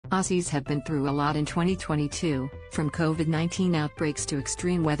Aussies have been through a lot in 2022, from COVID-19 outbreaks to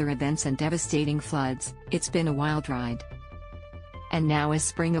extreme weather events and devastating floods. It's been a wild ride. And now as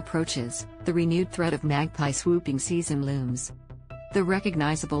spring approaches, the renewed threat of magpie swooping season looms. The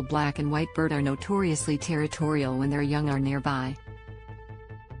recognizable black and white bird are notoriously territorial when their young are nearby.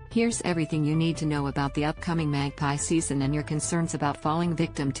 Here's everything you need to know about the upcoming magpie season and your concerns about falling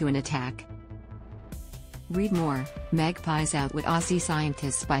victim to an attack. Read more: Magpies outwit Aussie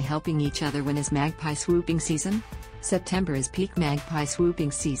scientists by helping each other. When is magpie swooping season? September is peak magpie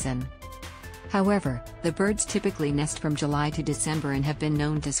swooping season. However, the birds typically nest from July to December and have been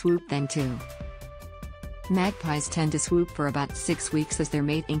known to swoop then too. Magpies tend to swoop for about 6 weeks as their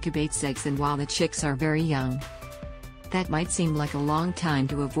mate incubates eggs and while the chicks are very young. That might seem like a long time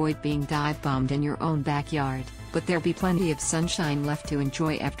to avoid being dive bombed in your own backyard, but there'll be plenty of sunshine left to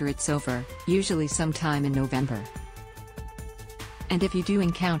enjoy after it's over, usually sometime in November. And if you do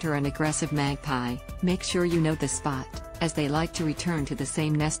encounter an aggressive magpie, make sure you know the spot, as they like to return to the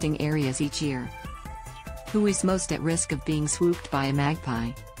same nesting areas each year. Who is most at risk of being swooped by a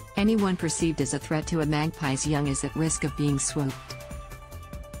magpie? Anyone perceived as a threat to a magpie's young is at risk of being swooped.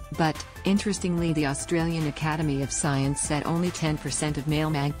 But, interestingly, the Australian Academy of Science said only 10% of male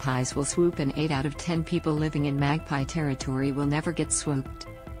magpies will swoop and 8 out of 10 people living in magpie territory will never get swooped.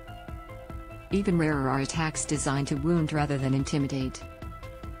 Even rarer are attacks designed to wound rather than intimidate.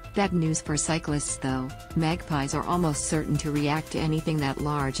 Bad news for cyclists though: magpies are almost certain to react to anything that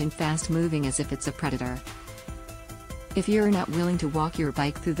large and fast-moving as if it's a predator. If you're not willing to walk your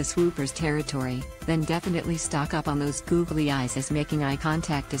bike through the swooper's territory, then definitely stock up on those googly eyes, as making eye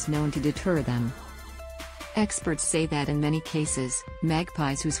contact is known to deter them. Experts say that in many cases,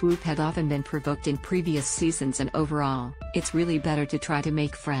 magpies who swoop had often been provoked in previous seasons, and overall, it's really better to try to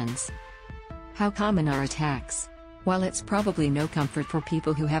make friends. How common are attacks? While it's probably no comfort for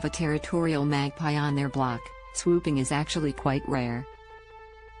people who have a territorial magpie on their block, swooping is actually quite rare.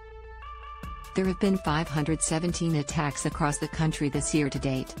 There have been 517 attacks across the country this year to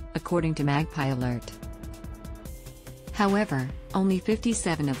date, according to Magpie Alert. However, only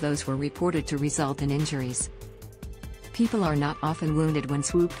 57 of those were reported to result in injuries. People are not often wounded when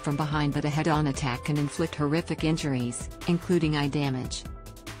swooped from behind, but a head-on attack can inflict horrific injuries, including eye damage.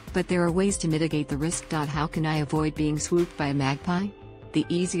 But there are ways to mitigate the risk. How can I avoid being swooped by a magpie? The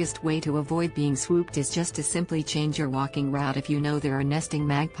easiest way to avoid being swooped is just to simply change your walking route if you know there are nesting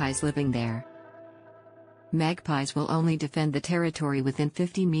magpies living there. Magpies will only defend the territory within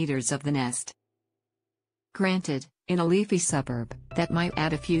 50 meters of the nest. Granted, in a leafy suburb, that might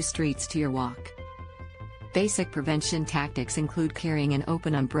add a few streets to your walk. Basic prevention tactics include carrying an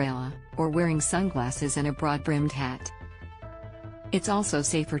open umbrella, or wearing sunglasses and a broad-brimmed hat. It's also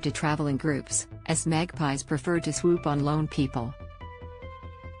safer to travel in groups, as magpies prefer to swoop on lone people.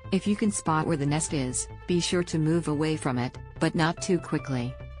 If you can spot where the nest is, be sure to move away from it, but not too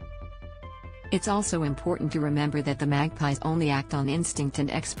quickly. It's also important to remember that the magpies only act on instinct,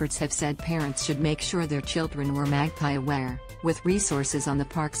 and experts have said parents should make sure their children were magpie aware, with resources on the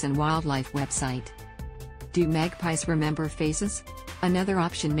Parks and Wildlife website. Do magpies remember faces? Another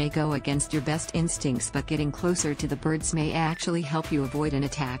option may go against your best instincts, but getting closer to the birds may actually help you avoid an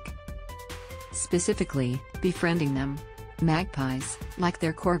attack. Specifically, befriending them. Magpies, like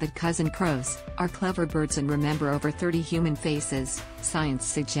their corvid cousin crows, are clever birds and remember over 30 human faces, science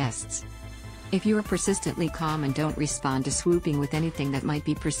suggests. If you are persistently calm and don't respond to swooping with anything that might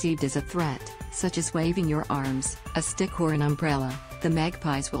be perceived as a threat, such as waving your arms, a stick or an umbrella, the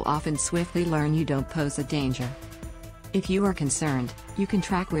magpies will often swiftly learn you don't pose a danger. If you are concerned, you can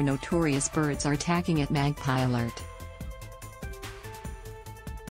track where notorious birds are attacking at Magpie Alert.